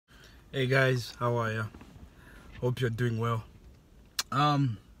Hey guys, how are you? Hope you're doing well.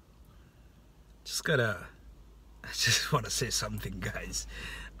 Just gotta, I just want to say something, guys.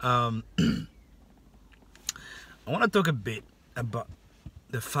 I want to talk a bit about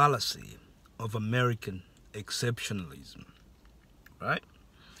the fallacy of American exceptionalism, right?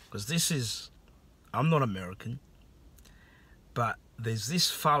 Because I'm not American, but there's this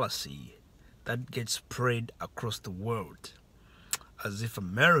fallacy that gets spread across the world as if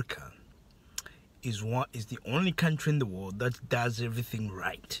America is the only country in the world that does everything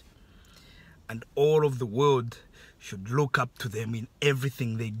right, and all of the world should look up to them in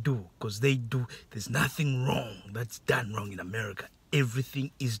everything they do, because there's nothing wrong that's done wrong in America. Everything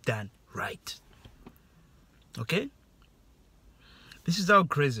is done right. Okay? This is how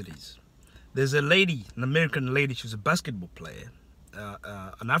crazy it is. There's a lady, an American lady, she's a basketball player,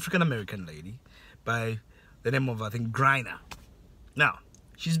 an African American lady by the name of, I think, Griner. Now,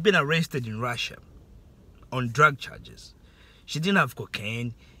 she's been arrested in Russia on drug charges. She didn't have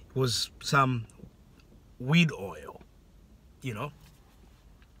cocaine. It was some weed oil,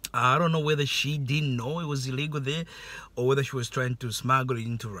 I don't know whether she didn't know it was illegal there or whether she was trying to smuggle it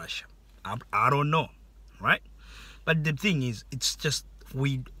into Russia. I don't know, right? But the thing is, it's just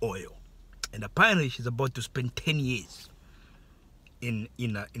weed oil. And apparently she's about to spend 10 years in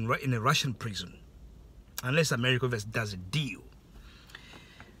a Russian prison, unless America does a deal.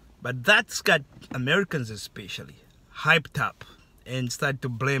 But that's got Americans especially hyped up and start to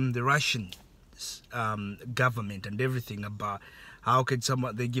blame the Russian government and everything about how can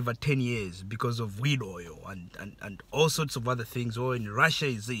they give her 10 years because of weed oil and all sorts of other things. Oh, in Russia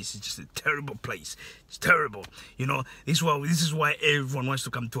it's just a terrible place. It's terrible. This is why everyone wants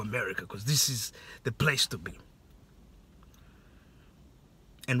to come to America, because this is the place to be.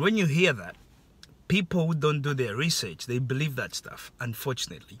 And when you hear that, people who don't do their research, they believe that stuff,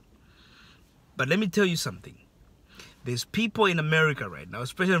 unfortunately. But let me tell you something. There's people in America right now,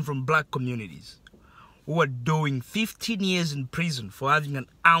 especially from black communities, who are doing 15 years in prison for having an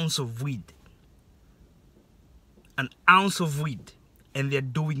ounce of weed. An ounce of weed. And they're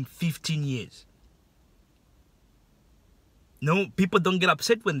doing 15 years. No, people don't get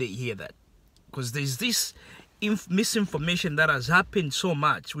upset when they hear that. Because there's this misinformation that has happened so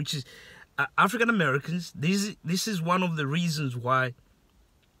much, which is African Americans, this is one of the reasons why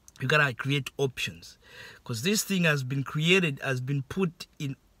you gotta create options, because this thing has been put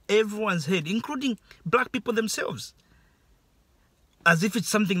in everyone's head, including black people themselves, as if it's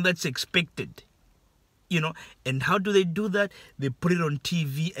something that's expected, And how do they do that? They put it on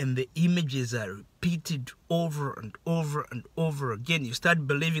TV and the images are repeated over and over and over again. You start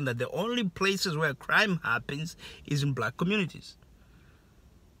believing that the only places where crime happens is in black communities.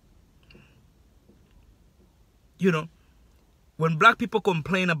 When black people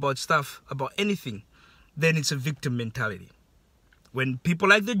complain about stuff, about anything, then it's a victim mentality. When people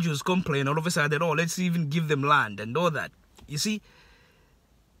like the Jews complain, all of a sudden, oh, let's even give them land and all that. You see,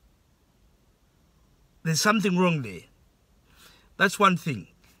 there's something wrong there. That's one thing.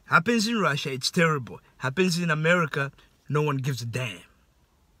 Happens in Russia, it's terrible. Happens in America, no one gives a damn.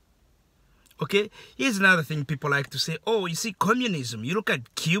 Okay? Here's another thing people like to say. Oh, you see, communism. You look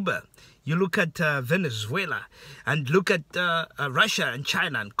at Cuba. You look at Venezuela. And look at Russia and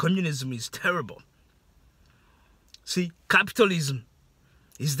China. And communism is terrible. See, capitalism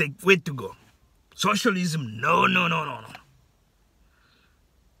is the way to go. Socialism, no.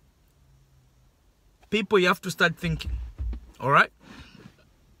 People, you have to start thinking. All right?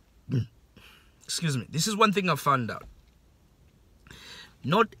 Excuse me. This is one thing I found out.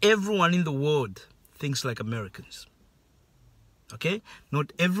 Not everyone in the world thinks like Americans. Okay?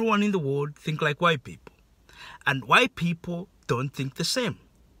 Not everyone in the world think like white people. And white people don't think the same.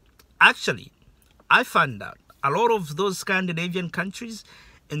 Actually, I found out a lot of those Scandinavian countries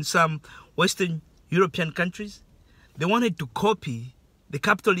and some Western European countries, they wanted to copy the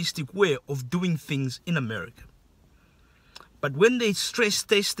capitalistic way of doing things in America. But when they stress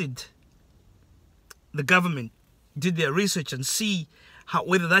tested the government, did their research and see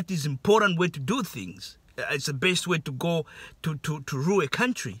whether that is important way to do things, it's the best way to go to rule a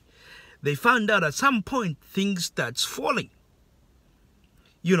country, they found out at some point things starts falling.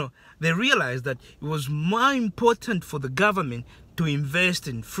 They realized that it was more important for the government to invest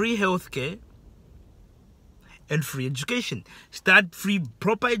in free healthcare and free education. Start free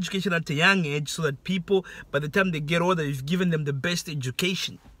proper education at a young age so that people, by the time they get older, you've given them the best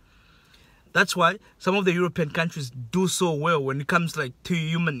education. That's why some of the European countries do so well when it comes to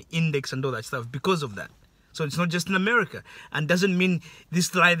human index and all that stuff, because of that. So it's not just in America. And doesn't mean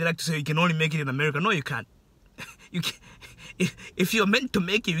this lie they like to say you can only make it in America. No, you can't. If you're meant to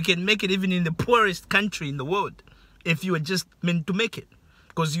make it, you can make it even in the poorest country in the world. If you are just meant to make it.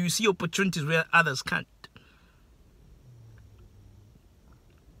 Because you see opportunities where others can't.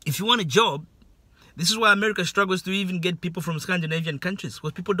 If you want a job, this is why America struggles to even get people from Scandinavian countries.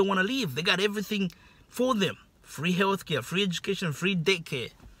 Because people don't want to leave. They got everything for them. Free healthcare, free education, free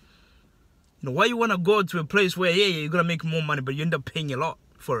daycare. You know, why you want to go to a place where, yeah, you're going to make more money, but you end up paying a lot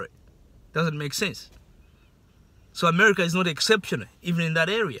for it? Doesn't make sense. So America is not exceptional, even in that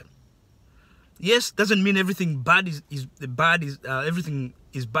area. Yes, doesn't mean everything bad everything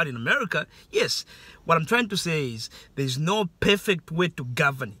is bad in America. Yes, what I'm trying to say is there's no perfect way to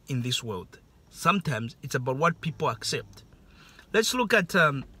govern in this world. Sometimes it's about what people accept. Let's look at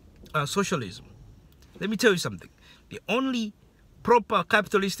socialism. Let me tell you something. The only proper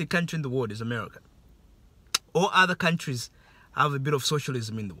capitalistic country in the world is America. All other countries have a bit of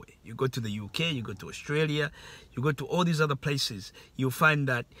socialism in the way. You go to the UK, you go to Australia, you go to all these other places, you'll find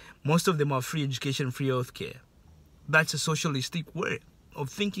that most of them are free education, free healthcare. That's a socialistic way of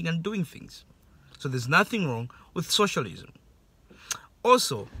thinking and doing things. So there's nothing wrong with socialism.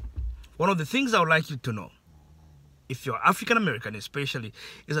 Also, one of the things I would like you to know, if you're African American especially,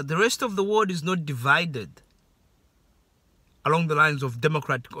 is that the rest of the world is not divided along the lines of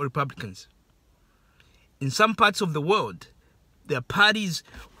Democrat or Republicans. In some parts of the world, there are parties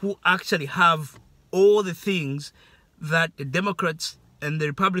who actually have all the things that the Democrats and the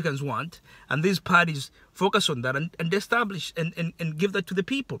Republicans want, and these parties focus on that and establish and give that to the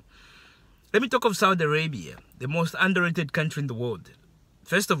people. Let me talk of Saudi Arabia, the most underrated country in the world.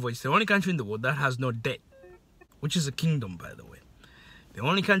 First of all, it's the only country in the world that has no debt, which is a kingdom, by the way. The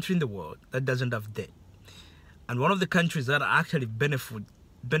only country in the world that doesn't have debt. And one of the countries that actually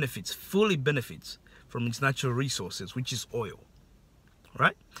fully benefits from its natural resources, which is oil.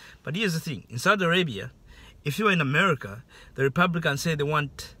 Right? But here's the thing. In Saudi Arabia, if you're in America, the Republicans say they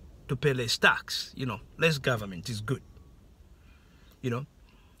want to pay less tax. You know, less government is good. You know,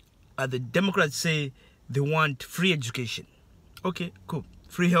 the Democrats say they want free education. Okay, cool.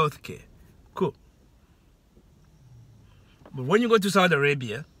 Free healthcare. Cool. But when you go to Saudi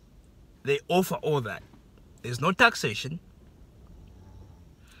Arabia, they offer all that. There's no taxation.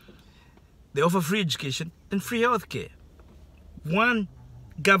 They offer free education and free healthcare. One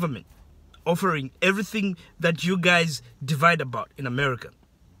government offering everything that you guys divide about in America.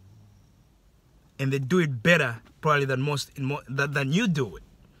 And they do it better probably than than you do it.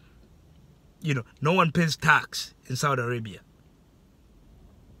 You know, no one pays tax in Saudi Arabia.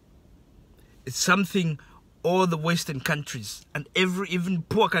 It's something all the Western countries and even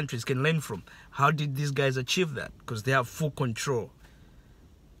poor countries can learn from. How did these guys achieve that? Because they have full control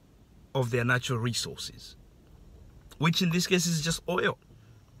of their natural resources, which in this case is just oil.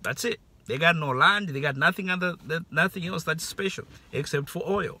 That's it. They got no land. They got nothing else that's special except for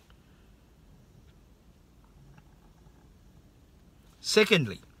oil.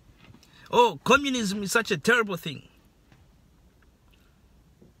 Secondly, communism is such a terrible thing.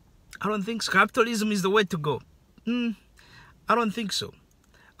 I don't think capitalism is the way to go. I don't think so.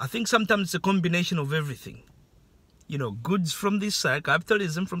 I think sometimes it's a combination of everything. You know, goods from this side,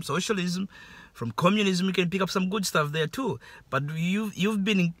 capitalism, from socialism, from communism, you can pick up some good stuff there too. But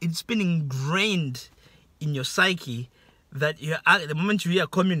it's been ingrained in your psyche that the moment you hear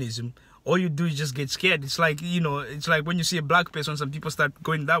communism, all you do is just get scared. It's like, you know, it's like when you see a black person, some people start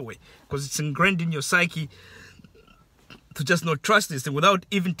going that way because it's ingrained in your psyche to just not trust this thing without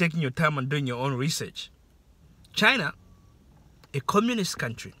even taking your time and doing your own research. China, a communist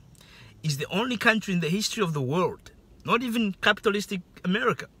country, is the only country in the history of the world, not even capitalistic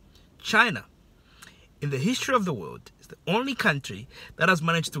America, China, in the history of the world, is the only country that has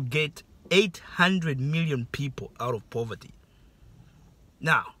managed to get 800 million people out of poverty.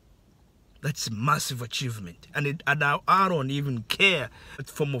 Now, that's a massive achievement. And I don't even care what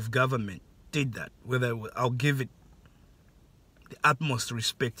form of government did that, whether I'll give it the utmost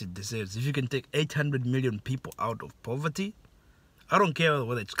respect it deserves. If you can take 800 million people out of poverty, I don't care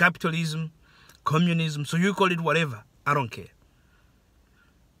whether it's capitalism, communism, so you call it whatever. I don't care.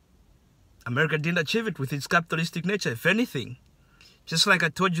 America didn't achieve it with its capitalistic nature. If anything, just like I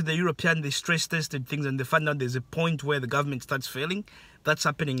told you, the Europeans, they stress tested things and they found out there's a point where the government starts failing. That's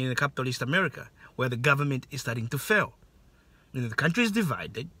happening in the capitalist America, where the government is starting to fail. You know, the country is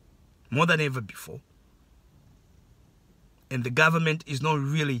divided more than ever before. And the government is not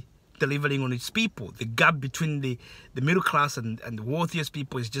really delivering on its people. The gap between the middle class and the wealthiest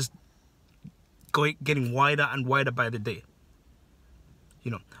people is just getting wider and wider by the day.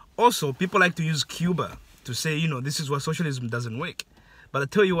 You know, also, people like to use Cuba to say, you know, this is why socialism doesn't work. But I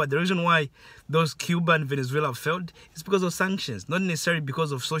tell you what, the reason why those Cuba and Venezuela failed is because of sanctions. Not necessarily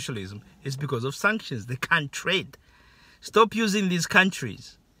because of socialism. It's because of sanctions. They can't trade. Stop using these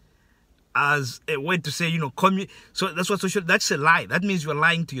countries as a way to say, you know, so that's what that's a lie. That means you're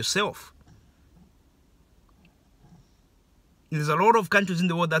lying to yourself. There's a lot of countries in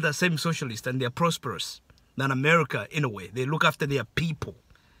the world that are semi-socialist and they're prosperous than America in a way. They look after their people.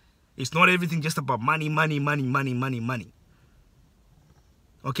 It's not everything just about money, money, money, money, money, money.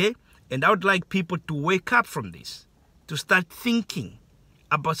 Okay? And I would like people to wake up from this, to start thinking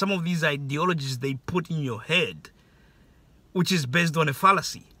about some of these ideologies they put in your head, which is based on a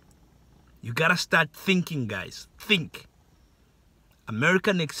fallacy. You gotta start thinking, guys. Think.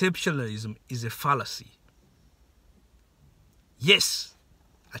 American exceptionalism is a fallacy. Yes,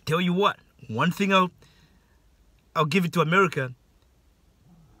 I tell you what, one thing I'll give it to America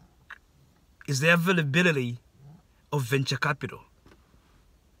is the availability of venture capital.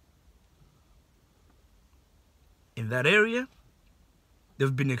 In that area,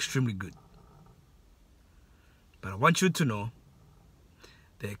 they've been extremely good. But I want you to know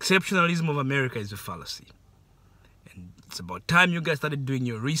the exceptionalism of America is a fallacy. And it's about time you guys started doing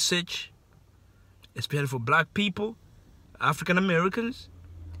your research, especially for black people, African Americans.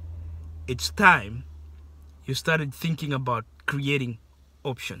 It's time you started thinking about creating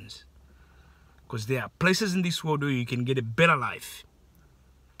options. Because there are places in this world where you can get a better life,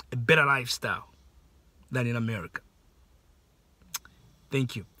 a better lifestyle than in America.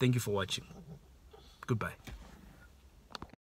 Thank you. Thank you for watching. Goodbye.